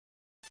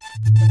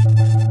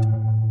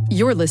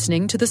You're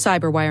listening to the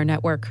Cyberwire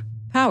Network,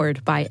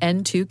 powered by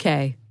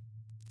N2K.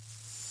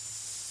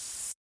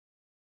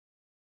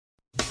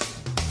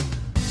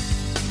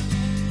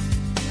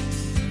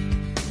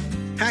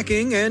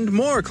 Hacking and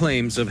more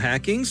claims of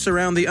hacking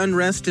surround the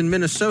unrest in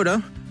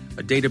Minnesota.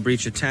 A data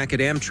breach attack at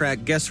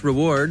Amtrak guest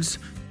rewards.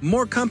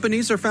 More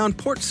companies are found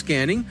port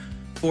scanning.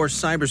 4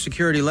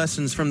 cybersecurity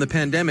lessons from the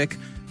pandemic.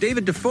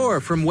 David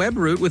DeFore from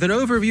WebRoot with an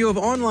overview of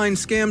online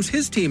scams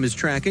his team is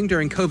tracking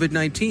during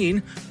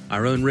COVID-19.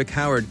 Our own Rick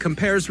Howard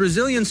compares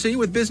resiliency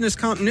with business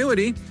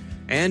continuity.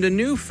 And a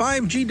new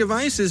 5G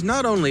device is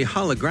not only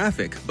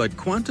holographic, but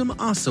quantum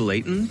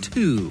oscillating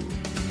too.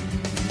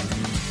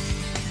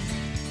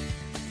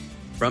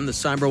 From the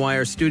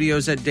Cyberwire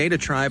studios at Data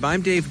Tribe,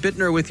 I'm Dave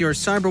Bittner with your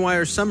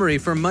Cyberwire summary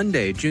for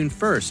Monday, June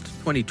 1st,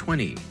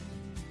 2020.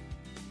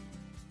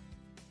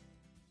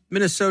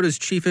 Minnesota's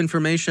Chief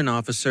Information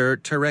Officer,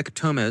 Tarek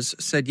Tomez,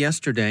 said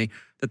yesterday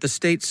that the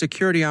State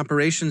Security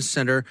Operations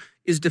Center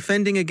is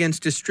defending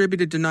against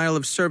distributed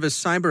denial-of-service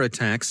cyber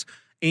attacks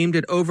aimed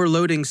at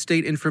overloading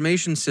state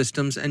information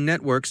systems and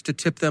networks to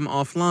tip them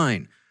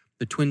offline,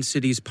 the Twin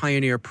Cities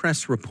Pioneer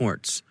Press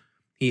reports.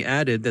 He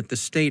added that the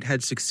state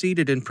had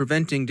succeeded in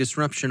preventing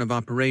disruption of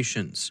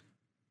operations.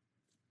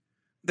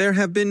 There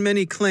have been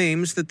many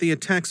claims that the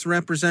attacks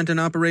represent an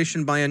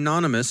operation by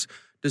Anonymous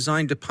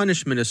designed to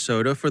punish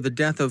Minnesota for the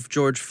death of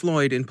George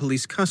Floyd in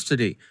police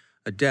custody,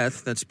 a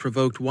death that's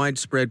provoked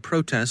widespread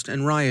protest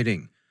and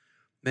rioting.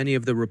 Many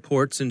of the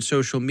reports in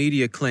social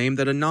media claim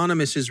that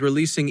Anonymous is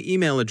releasing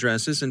email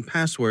addresses and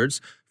passwords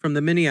from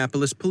the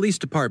Minneapolis Police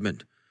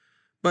Department.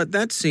 But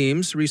that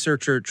seems,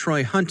 researcher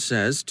Troy Hunt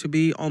says, to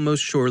be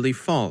almost surely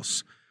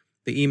false.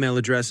 The email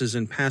addresses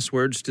and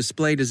passwords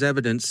displayed as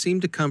evidence seem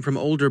to come from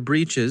older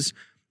breaches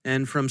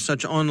and from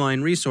such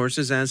online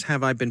resources as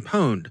Have I Been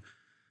Pwned.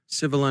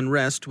 Civil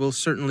unrest will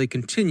certainly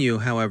continue,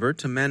 however,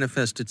 to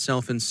manifest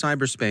itself in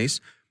cyberspace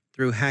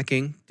through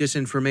hacking,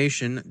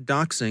 disinformation,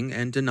 doxing,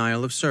 and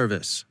denial of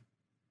service.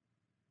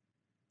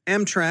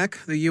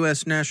 Amtrak, the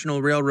U.S.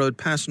 National Railroad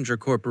Passenger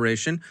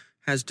Corporation,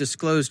 has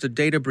disclosed a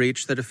data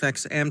breach that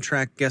affects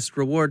Amtrak guest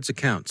rewards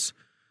accounts.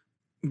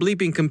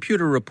 Bleeping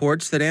Computer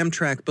reports that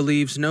Amtrak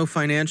believes no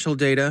financial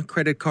data,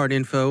 credit card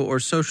info, or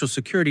social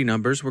security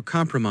numbers were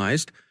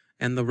compromised,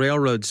 and the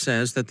railroad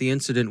says that the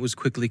incident was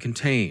quickly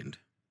contained.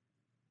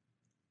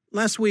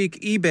 Last week,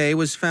 eBay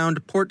was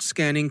found port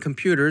scanning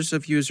computers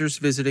of users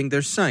visiting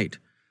their site.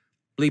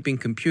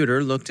 Bleeping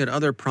Computer looked at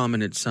other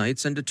prominent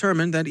sites and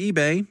determined that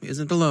eBay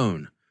isn't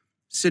alone.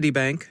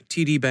 Citibank,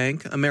 TD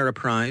Bank,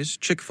 Ameriprise,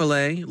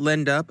 Chick-fil-A,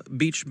 LendUp,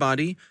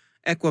 Beachbody,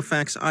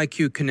 Equifax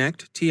IQ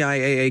Connect,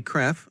 TIAA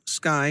Cref,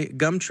 Sky,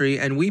 Gumtree,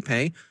 and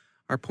WePay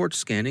are port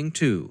scanning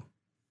too.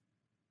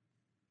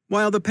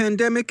 While the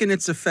pandemic and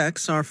its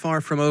effects are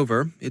far from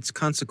over, its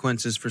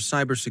consequences for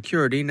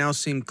cybersecurity now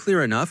seem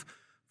clear enough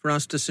for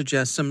us to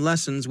suggest some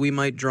lessons we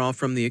might draw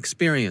from the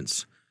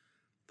experience.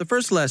 The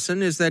first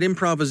lesson is that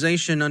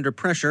improvisation under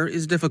pressure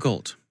is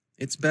difficult.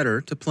 It's better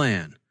to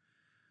plan.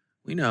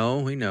 We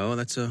know,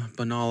 that's a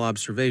banal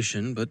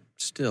observation, but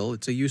still,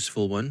 it's a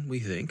useful one, we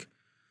think.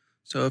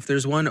 So if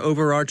there's one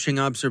overarching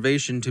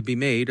observation to be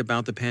made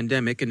about the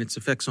pandemic and its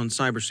effects on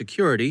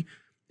cybersecurity,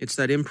 it's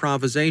that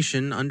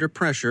improvisation under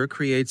pressure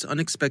creates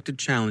unexpected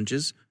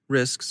challenges,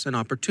 risks, and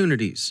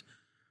opportunities.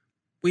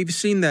 We've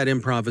seen that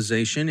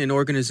improvisation in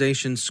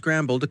organizations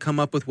scramble to come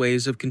up with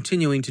ways of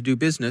continuing to do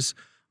business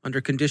under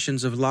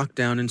conditions of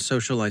lockdown and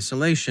social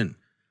isolation.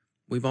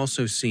 We've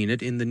also seen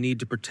it in the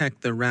need to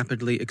protect the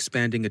rapidly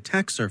expanding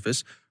attack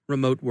surface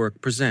remote work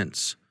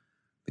presents.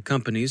 The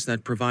companies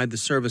that provide the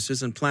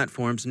services and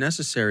platforms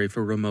necessary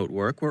for remote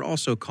work were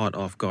also caught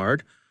off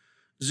guard.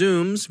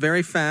 Zoom's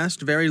very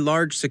fast, very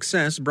large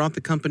success brought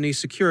the company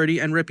security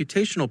and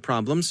reputational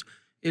problems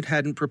it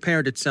hadn't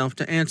prepared itself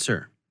to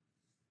answer.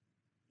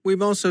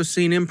 We've also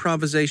seen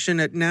improvisation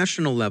at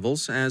national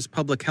levels as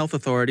public health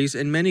authorities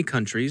in many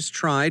countries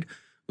tried,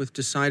 with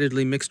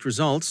decidedly mixed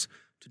results,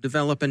 to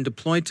develop and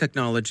deploy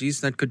technologies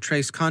that could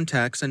trace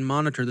contacts and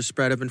monitor the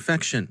spread of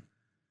infection.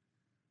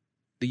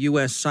 The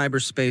U.S.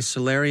 Cyberspace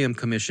Solarium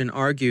Commission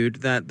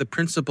argued that the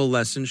principal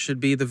lesson should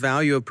be the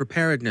value of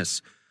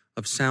preparedness,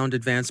 of sound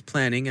advanced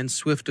planning and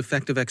swift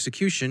effective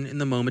execution in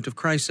the moment of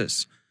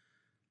crisis.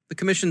 The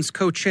Commission's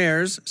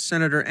co-chairs,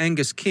 Senator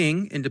Angus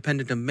King,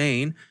 Independent of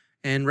Maine,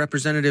 and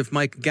Representative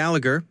Mike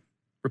Gallagher,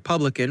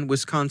 Republican,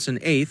 Wisconsin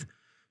 8th,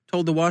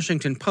 told the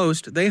Washington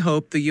Post they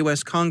hope the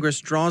U.S. Congress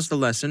draws the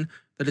lesson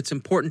that it's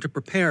important to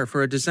prepare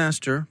for a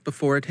disaster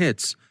before it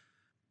hits.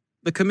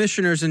 The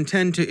commissioners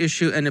intend to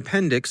issue an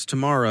appendix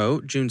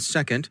tomorrow, June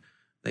 2nd.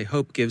 They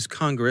hope gives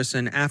Congress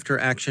an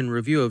after-action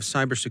review of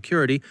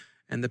cybersecurity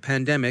and the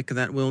pandemic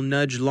that will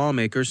nudge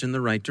lawmakers in the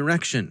right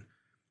direction.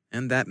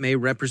 And that may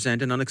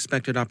represent an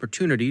unexpected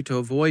opportunity to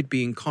avoid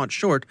being caught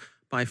short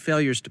by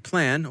failures to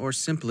plan or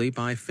simply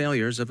by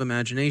failures of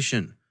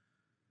imagination.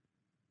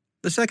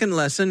 The second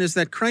lesson is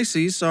that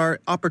crises are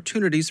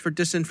opportunities for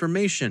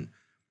disinformation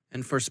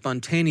and for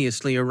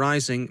spontaneously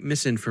arising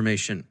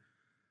misinformation.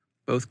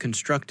 Both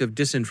constructive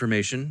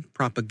disinformation,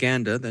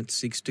 propaganda that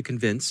seeks to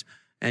convince,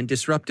 and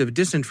disruptive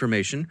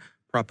disinformation,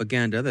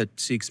 propaganda that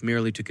seeks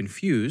merely to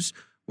confuse,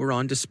 were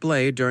on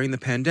display during the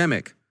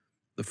pandemic.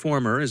 The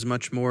former is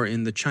much more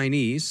in the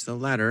Chinese, the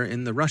latter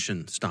in the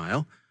Russian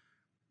style.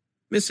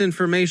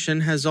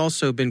 Misinformation has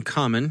also been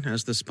common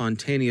as the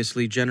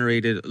spontaneously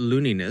generated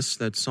looniness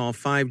that saw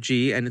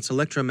 5G and its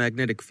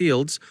electromagnetic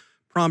fields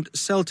prompt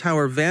cell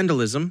tower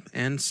vandalism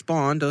and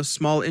spawned a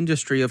small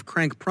industry of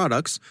crank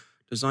products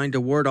designed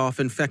to ward off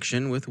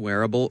infection with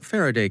wearable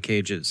Faraday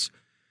cages.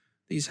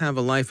 These have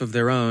a life of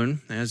their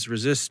own, as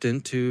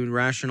resistant to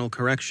rational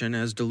correction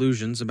as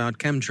delusions about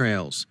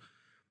chemtrails.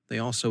 They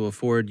also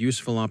afford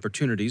useful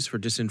opportunities for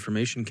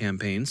disinformation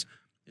campaigns,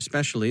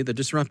 especially the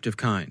disruptive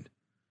kind.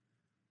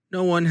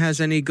 No one has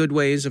any good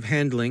ways of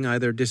handling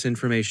either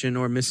disinformation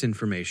or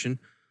misinformation.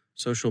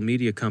 Social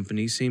media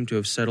companies seem to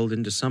have settled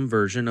into some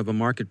version of a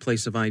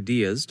marketplace of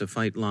ideas to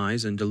fight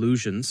lies and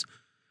delusions.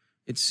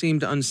 It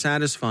seemed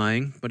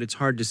unsatisfying, but it's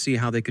hard to see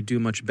how they could do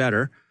much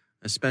better,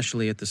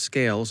 especially at the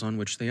scales on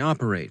which they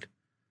operate.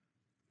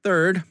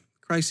 Third,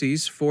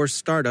 crises force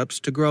startups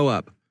to grow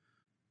up.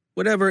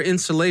 Whatever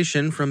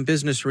insulation from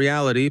business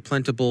reality,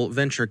 plentiful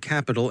venture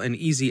capital, and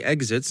easy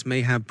exits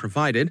may have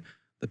provided,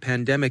 the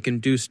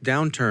pandemic-induced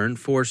downturn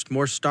forced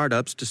more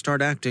startups to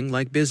start acting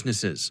like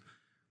businesses.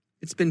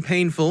 It's been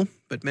painful,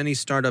 but many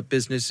startup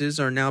businesses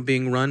are now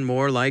being run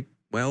more like,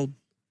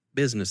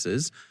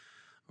 businesses,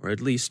 or at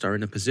least are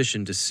in a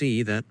position to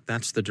see that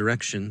that's the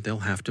direction they'll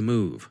have to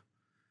move.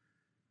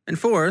 And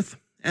fourth,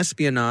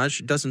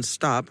 espionage doesn't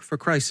stop for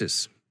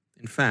crisis.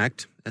 In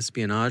fact,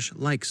 espionage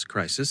likes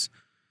crisis.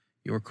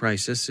 Your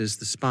crisis is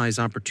the spy's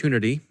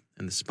opportunity,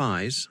 and the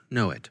spies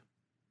know it.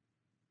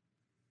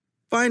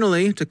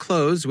 Finally, to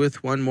close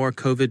with one more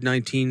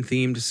COVID-19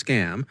 themed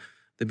scam,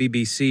 the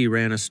BBC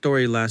ran a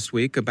story last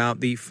week about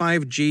the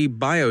 5G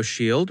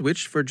BioShield,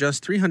 which for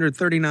just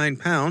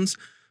 £339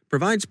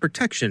 provides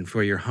protection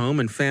for your home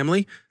and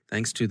family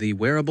thanks to the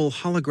wearable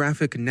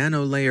holographic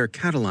nanolayer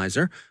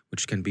catalyzer,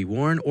 which can be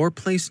worn or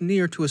placed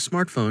near to a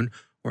smartphone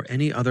or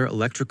any other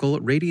electrical,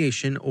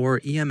 radiation,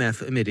 or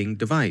EMF-emitting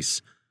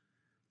device.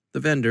 The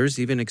vendors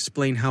even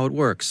explain how it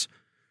works.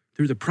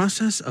 Through the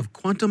process of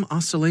quantum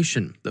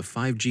oscillation, the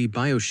 5G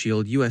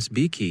BioShield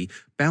USB key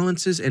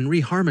balances and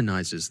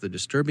reharmonizes the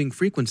disturbing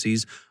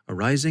frequencies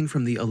arising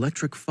from the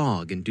electric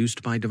fog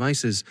induced by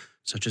devices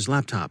such as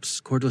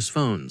laptops, cordless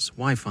phones,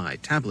 Wi-Fi,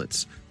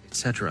 tablets,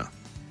 etc.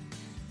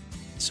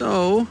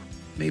 So,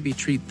 maybe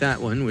treat that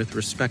one with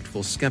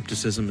respectful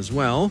skepticism as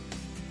well,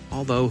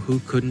 although who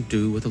couldn't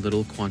do with a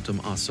little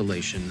quantum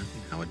oscillation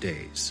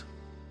nowadays?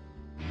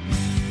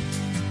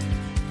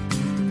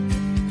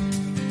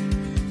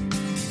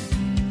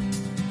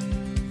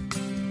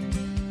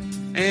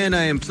 And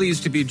I am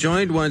pleased to be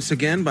joined once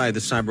again by the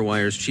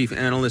CyberWire's chief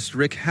analyst,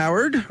 Rick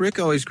Howard. Rick,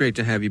 always great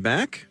to have you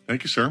back.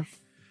 Thank you, sir.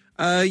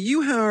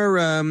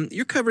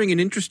 You're covering an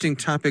interesting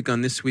topic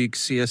on this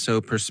week's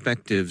CSO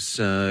Perspectives,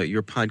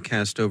 your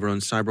podcast over on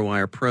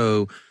CyberWire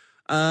Pro,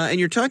 and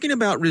you're talking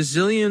about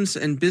resilience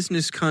and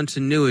business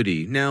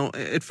continuity. Now,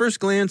 at first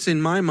glance,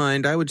 in my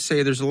mind, I would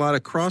say there's a lot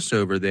of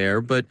crossover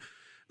there, but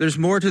there's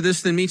more to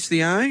this than meets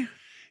the eye?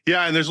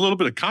 Yeah, and there's a little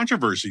bit of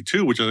controversy,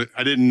 too, which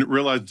I didn't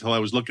realize until I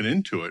was looking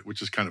into it,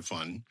 which is kind of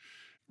fun.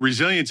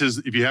 Resilience is,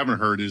 if you haven't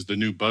heard, is the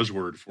new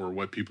buzzword for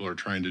what people are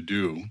trying to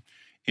do.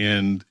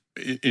 And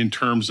in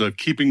terms of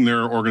keeping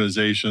their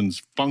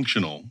organizations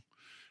functional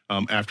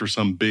after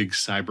some big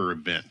cyber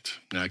event.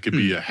 Now, it could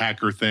be a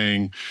hacker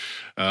thing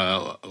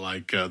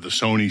like the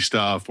Sony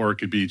stuff, or it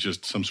could be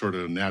just some sort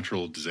of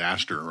natural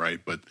disaster, right?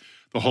 But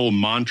the whole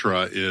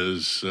mantra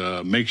is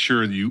make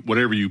sure that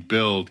whatever you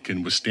build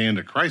can withstand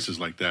a crisis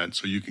like that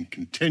so you can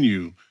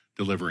continue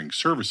delivering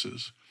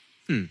services.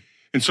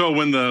 And so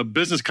when the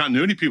business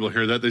continuity people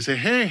hear that, they say,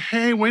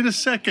 hey, wait a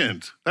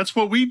second. That's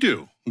what we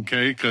do,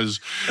 okay? Because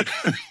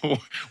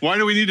why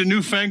do we need a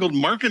newfangled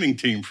marketing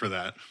team for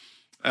that?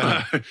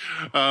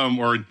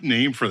 Or a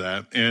name for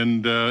that.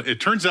 And it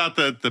turns out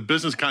that the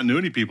business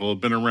continuity people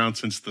have been around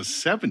since the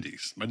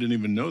 70s. I didn't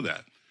even know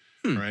that,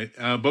 right?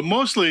 But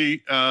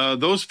mostly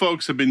those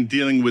folks have been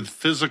dealing with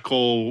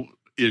physical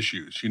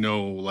issues,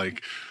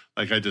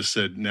 like I just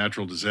said,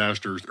 natural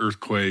disasters,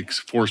 earthquakes,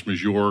 force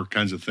majeure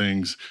kinds of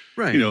things,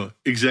 right?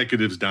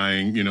 Executives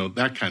dying,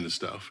 that kind of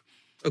stuff.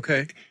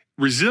 Okay.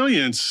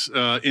 Resilience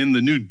in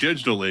the new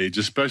digital age,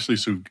 especially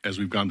as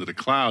we've gone to the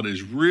cloud,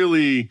 is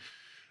really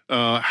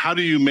how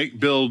do you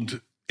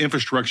build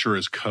infrastructure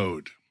as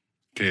code?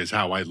 Okay, is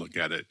how I look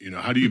at it.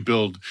 How do you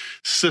build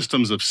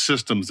systems of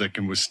systems that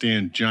can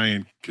withstand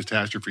giant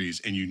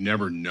catastrophes and you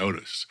never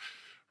notice?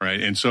 Right.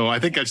 And so I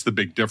think that's the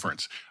big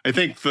difference. I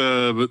think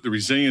the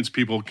resilience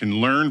people can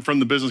learn from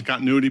the business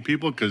continuity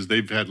people because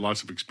they've had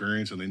lots of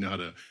experience and they know how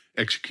to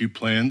execute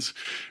plans.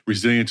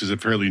 Resilience is a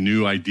fairly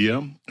new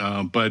idea.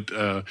 But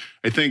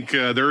I think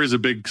there is a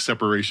big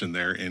separation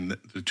there, and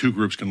the two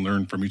groups can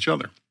learn from each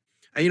other.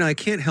 I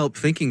can't help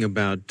thinking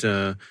about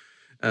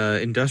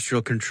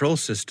industrial control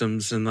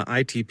systems and the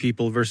IT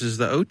people versus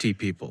the OT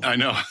people. I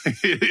know.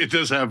 It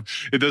does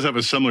have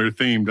a similar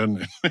theme,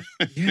 doesn't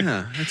it?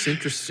 Yeah, that's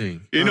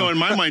interesting. In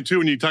my mind too,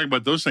 when you talk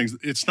about those things,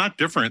 it's not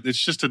different.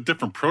 It's just a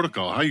different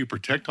protocol. How you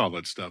protect all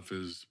that stuff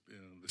is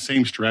the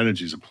same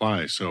strategies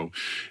apply. So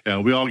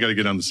we all got to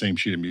get on the same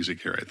sheet of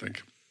music here, I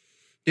think.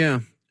 Yeah.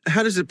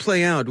 How does it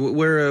play out?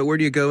 Where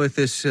do you go with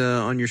this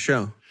on your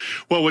show?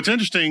 Well, what's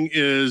interesting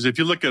is if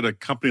you look at a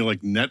company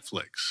like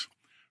Netflix,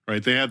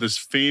 right? They have this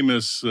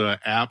famous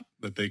app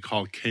that they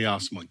call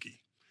Chaos Monkey,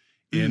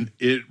 and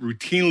it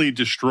routinely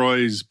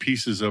destroys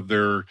pieces of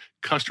their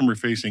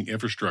customer-facing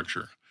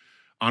infrastructure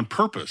on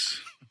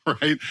purpose,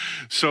 right?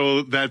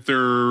 So that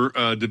their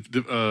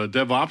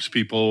DevOps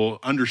people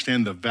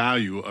understand the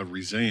value of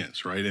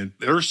resilience, right? And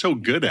they're so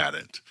good at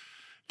it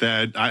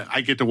that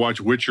I get to watch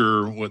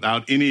Witcher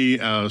without any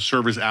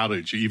service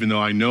outage, even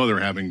though I know they're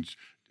having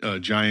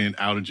giant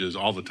outages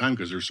all the time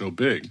because they're so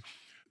big,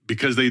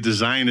 because they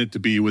design it to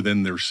be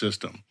within their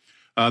system.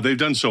 They've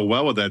done so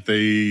well with that.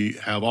 They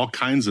have all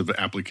kinds of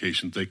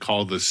applications they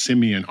call the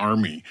Simian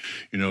Army,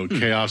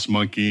 Chaos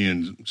Monkey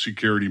and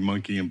Security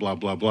Monkey and blah,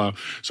 blah, blah.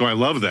 So I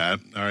love that.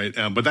 All right.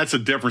 But that's the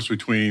difference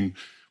between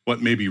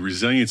what maybe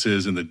resilience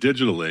is in the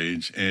digital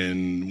age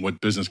and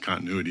what business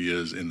continuity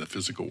is in the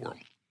physical world.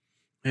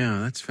 Yeah,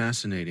 that's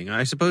fascinating.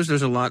 I suppose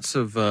there's lots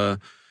of,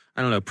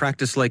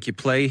 practice like you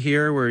play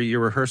here where your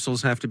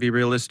rehearsals have to be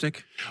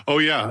realistic. Oh,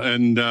 yeah.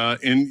 And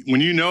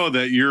when you know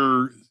that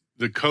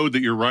the code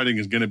that you're writing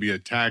is going to be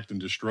attacked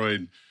and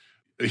destroyed,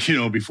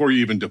 before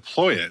you even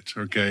deploy it,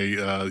 okay,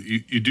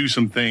 you do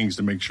some things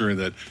to make sure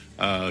that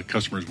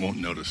customers won't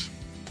notice.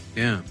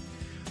 Yeah.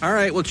 All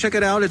right, well, check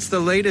it out. It's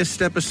the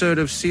latest episode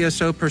of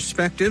CSO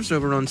Perspectives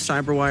over on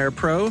CyberWire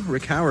Pro.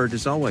 Rick Howard,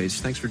 as always,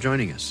 thanks for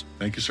joining us.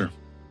 Thank you, sir.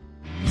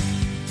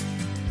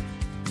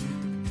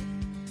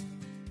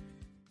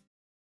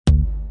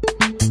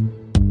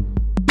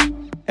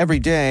 Every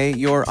day,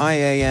 your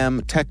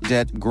IAM tech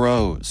debt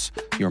grows.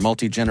 Your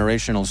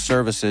multi-generational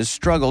services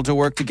struggle to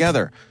work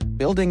together.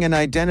 Building an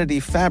identity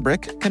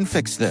fabric can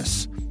fix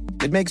this.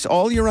 It makes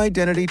all your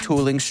identity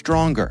tooling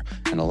stronger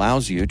and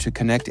allows you to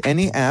connect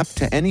any app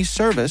to any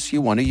service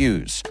you want to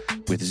use,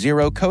 with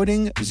zero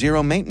coding,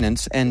 zero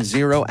maintenance, and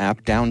zero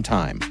app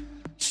downtime.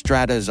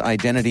 Strata's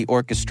identity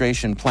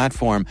orchestration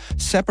platform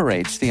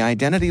separates the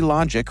identity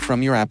logic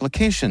from your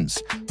applications,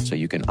 so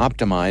you can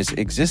optimize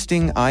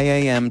existing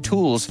IAM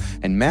tools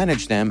and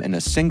manage them in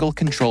a single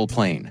control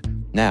plane.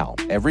 Now,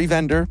 every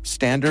vendor,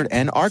 standard,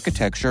 and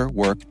architecture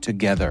work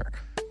together.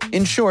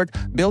 In short,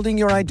 building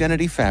your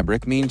identity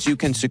fabric means you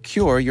can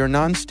secure your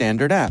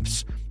non-standard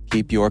apps,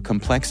 keep your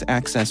complex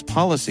access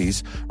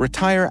policies,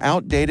 retire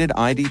outdated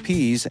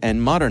IDPs,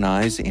 and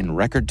modernize in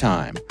record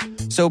time.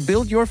 So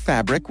build your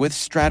fabric with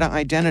Strata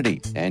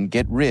Identity and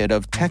get rid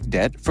of tech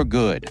debt for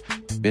good.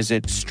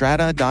 Visit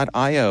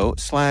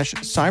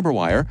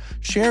strata.io/cyberwire,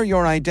 share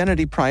your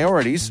identity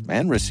priorities,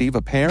 and receive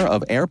a pair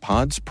of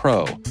AirPods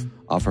Pro.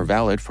 Offer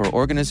valid for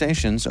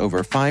organizations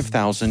over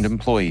 5,000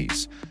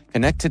 employees.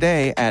 Connect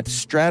today at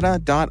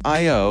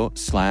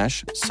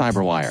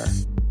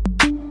strata.io/cyberwire.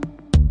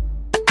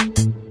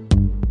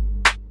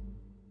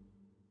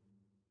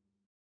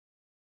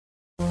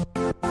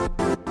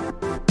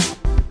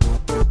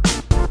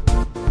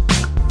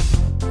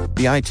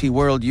 The IT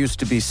world used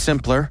to be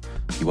simpler.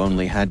 You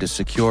only had to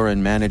secure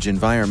and manage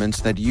environments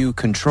that you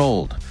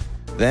controlled.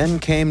 Then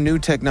came new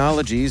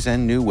technologies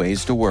and new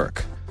ways to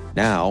work.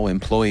 Now,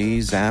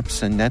 employees,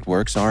 apps, and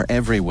networks are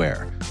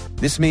everywhere.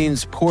 This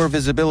means poor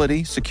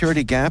visibility,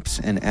 security gaps,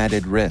 and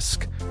added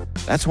risk.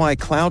 That's why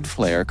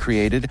Cloudflare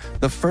created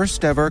the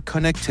first-ever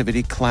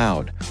connectivity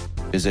cloud.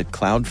 Visit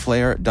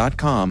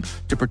cloudflare.com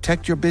to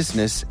protect your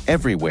business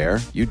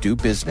everywhere you do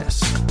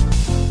business.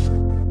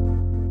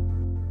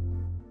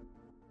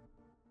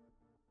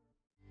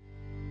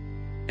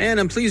 And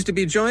I'm pleased to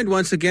be joined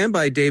once again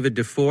by David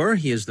DeFore.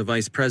 He is the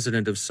Vice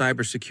President of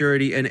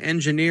Cybersecurity and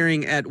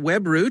Engineering at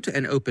WebRoot,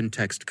 an open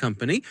text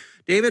company.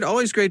 David,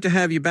 always great to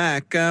have you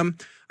back.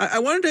 I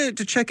wanted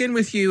to check in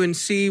with you and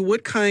see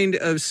what kind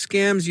of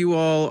scams you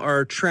all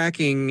are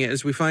tracking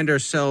as we find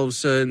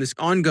ourselves in this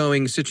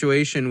ongoing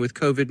situation with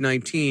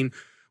COVID-19.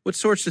 What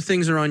sorts of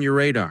things are on your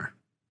radar?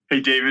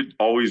 Hey, David,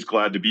 always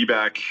glad to be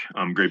back.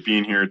 Great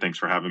being here. Thanks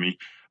for having me.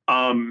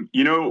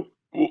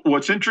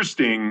 What's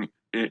interesting,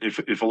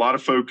 if a lot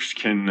of folks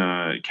can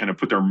kind of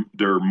put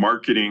their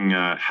marketing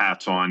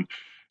hats on,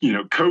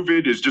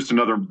 COVID is just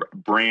another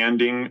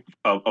branding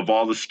of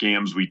all the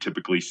scams we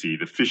typically see,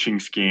 the phishing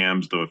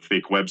scams, the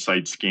fake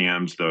website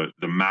scams, the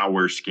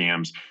malware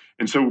scams.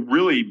 And so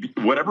really,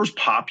 whatever's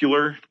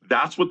popular,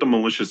 that's what the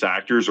malicious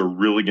actors are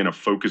really going to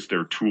focus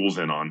their tools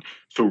in on.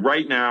 So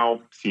right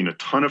now, seeing a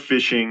ton of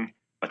phishing,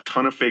 a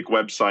ton of fake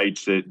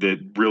websites that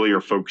really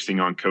are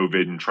focusing on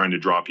COVID and trying to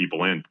draw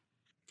people in.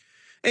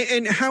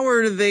 And how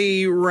are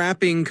they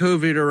wrapping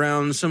COVID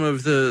around some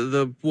of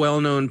the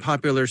well-known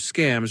popular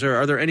scams?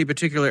 Are there any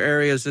particular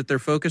areas that they're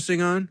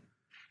focusing on?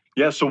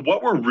 Yeah, so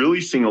what we're really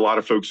seeing a lot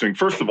of folks doing,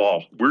 first of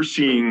all, we're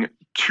seeing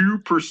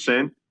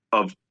 2%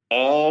 of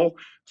all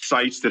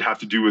sites that have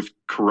to do with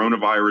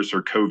coronavirus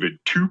or COVID,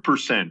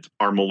 2%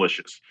 are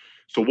malicious.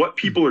 So what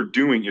people are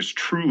doing is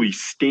truly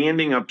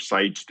standing up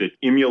sites that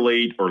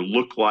emulate or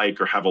look like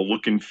or have a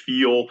look and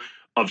feel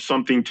of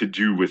something to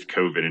do with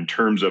COVID in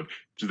terms of,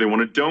 do they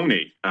want to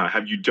donate?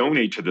 Have you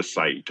donate to the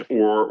site,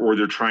 or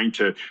they're trying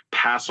to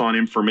pass on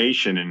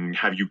information and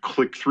have you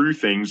click through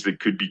things that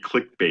could be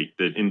clickbait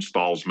that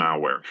installs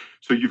malware.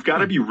 So you've got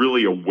to be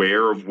really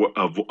aware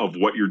of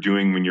what you're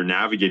doing when you're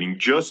navigating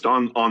just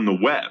on the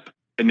web.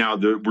 And now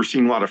we're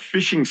seeing a lot of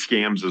phishing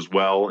scams as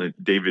well. And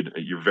David,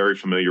 you're very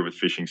familiar with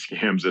phishing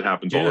scams. It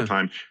happens all the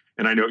time.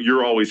 And I know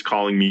you're always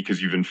calling me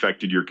because you've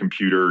infected your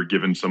computer,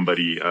 given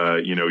somebody,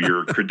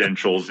 your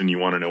credentials, and you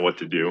want to know what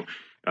to do.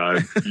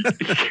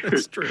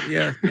 That's true.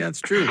 Yeah,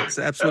 it's true. It's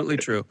absolutely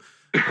true.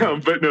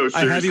 But no,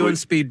 seriously, I have you on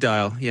speed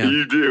dial. Yeah,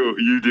 you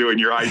do, and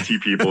your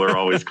IT people are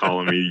always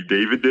calling me.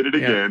 David did it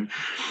again.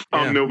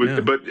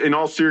 But in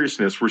all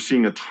seriousness, we're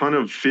seeing a ton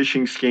of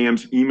phishing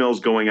scams,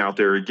 emails going out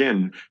there.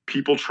 Again,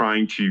 people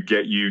trying to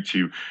get you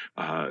to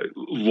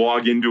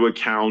log into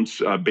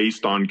accounts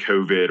based on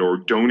COVID or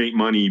donate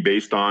money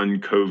based on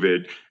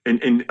COVID.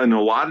 And a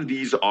lot of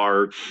these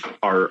are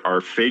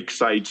fake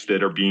sites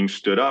that are being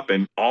stood up,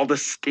 and all the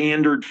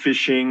standard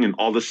phishing and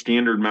all the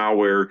standard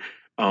malware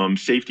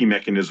safety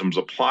mechanisms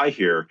apply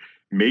here.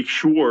 Make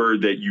sure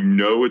that you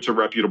know it's a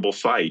reputable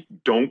site.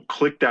 Don't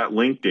click that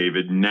link,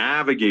 David.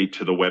 Navigate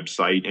to the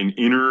website and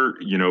enter,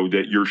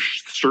 that you're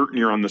certain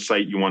you're on the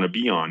site you want to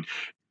be on.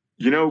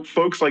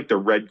 Folks like the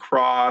Red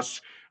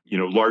Cross,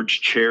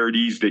 large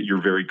charities that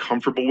you're very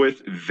comfortable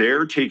with,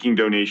 they're taking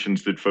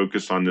donations that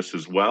focus on this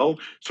as well.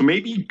 So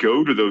maybe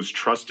go to those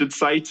trusted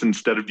sites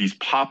instead of these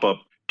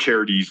pop-up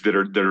charities that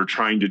are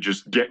trying to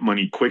just get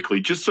money quickly,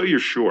 just so you're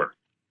sure.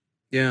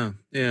 Yeah.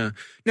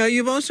 Now,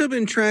 you've also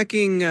been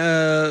tracking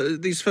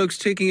these folks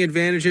taking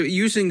advantage of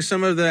using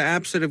some of the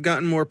apps that have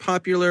gotten more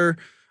popular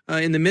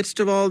in the midst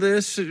of all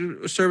this,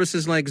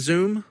 services like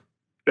Zoom.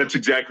 That's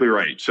exactly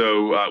right.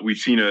 So we've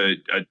seen a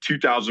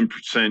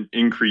 2,000%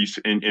 increase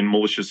in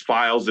malicious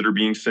files that are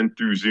being sent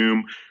through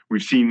Zoom.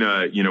 We've seen,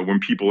 when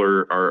people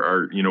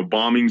are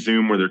bombing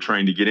Zoom where they're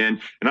trying to get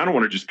in. And I don't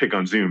want to just pick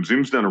on Zoom.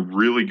 Zoom's done a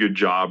really good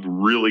job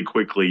really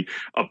quickly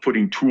of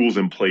putting tools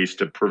in place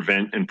to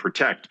prevent and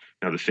protect.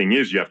 Now, the thing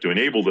is, you have to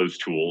enable those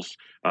tools,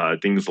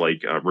 things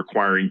like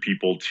requiring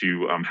people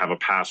to have a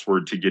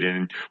password to get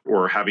in,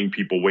 or having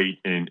people wait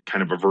in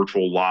kind of a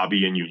virtual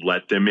lobby and you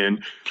let them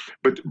in.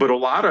 But a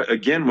lot of,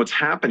 again, what's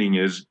happening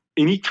is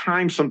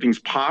anytime something's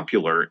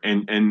popular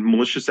and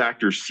malicious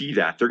actors see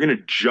that, they're going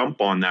to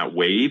jump on that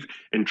wave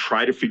and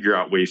try to figure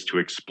out ways to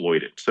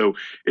exploit it. So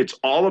it's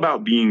all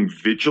about being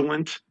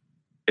vigilant.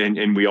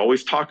 And we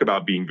always talk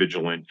about being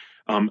vigilant,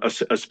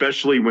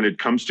 especially when it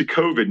comes to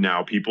COVID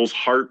now. People's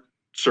hearts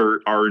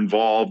are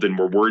involved, and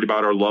we're worried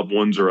about our loved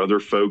ones or other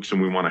folks, and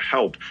we want to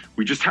help.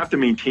 We just have to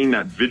maintain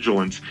that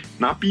vigilance,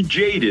 not be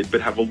jaded, but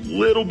have a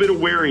little bit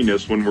of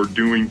wariness when we're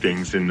doing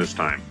things in this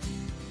time.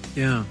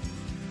 Yeah.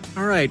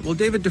 All right. Well,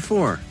 David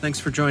DeFore,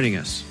 thanks for joining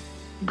us.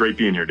 Great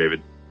being here,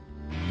 David.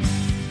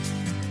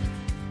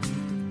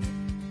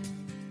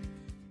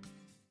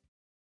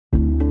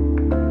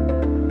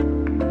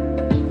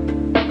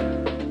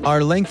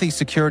 Are lengthy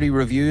security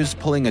reviews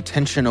pulling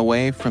attention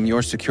away from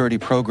your security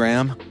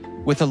program?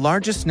 With the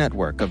largest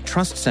network of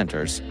trust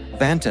centers,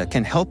 Vanta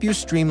can help you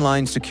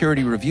streamline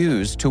security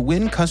reviews to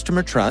win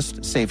customer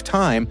trust, save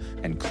time,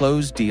 and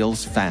close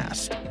deals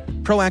fast.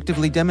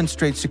 Proactively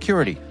demonstrate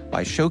security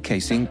by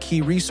showcasing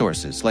key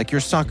resources like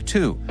your SOC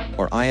 2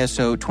 or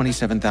ISO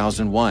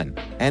 27001,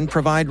 and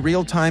provide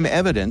real-time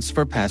evidence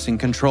for passing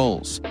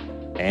controls.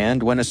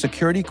 And when a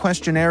security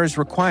questionnaire is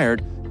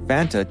required,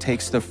 Vanta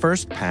takes the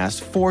first pass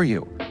for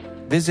you.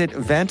 Visit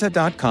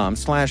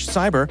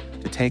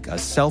vanta.com/cyber to take a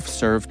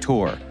self-serve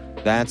tour.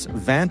 That's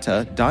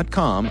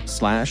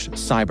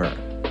vanta.com/cyber.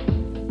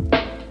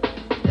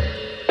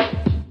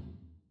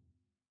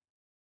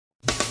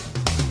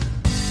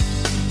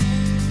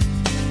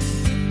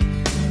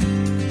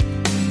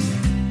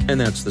 And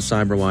that's the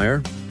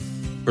Cyberwire.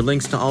 For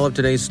links to all of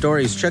today's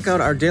stories, check out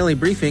our daily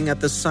briefing at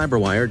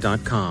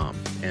thecyberwire.com.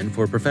 And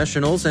for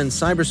professionals and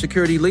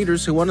cybersecurity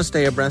leaders who want to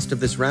stay abreast of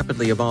this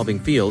rapidly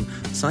evolving field,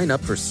 sign up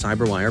for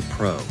Cyberwire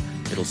Pro.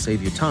 It'll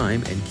save you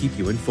time and keep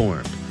you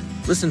informed.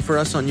 Listen for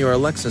us on your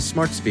Alexa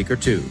smart speaker,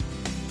 too.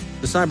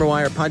 The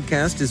Cyberwire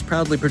podcast is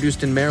proudly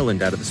produced in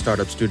Maryland out of the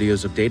startup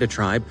studios of Data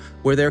Tribe,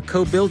 where they're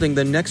co-building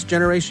the next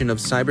generation of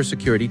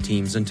cybersecurity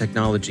teams and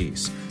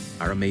technologies.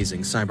 Our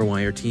amazing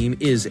Cyberwire team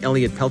is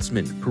Elliot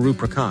Peltzman, Puru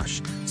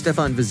Prakash,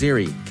 Stefan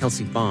Vaziri,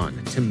 Kelsey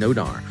Bond, Tim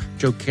Nodar,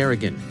 Joe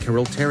Kerrigan,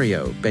 Carol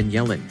Terrio, Ben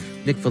Yellen,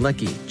 Nick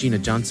Valecki, Gina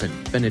Johnson,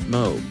 Bennett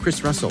Moe,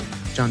 Chris Russell,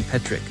 John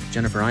Petrick,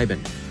 Jennifer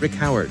Iben, Rick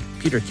Howard,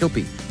 Peter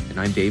Kilpie, and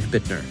I'm Dave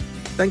Bittner.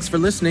 Thanks for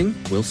listening.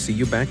 We'll see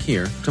you back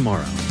here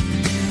tomorrow.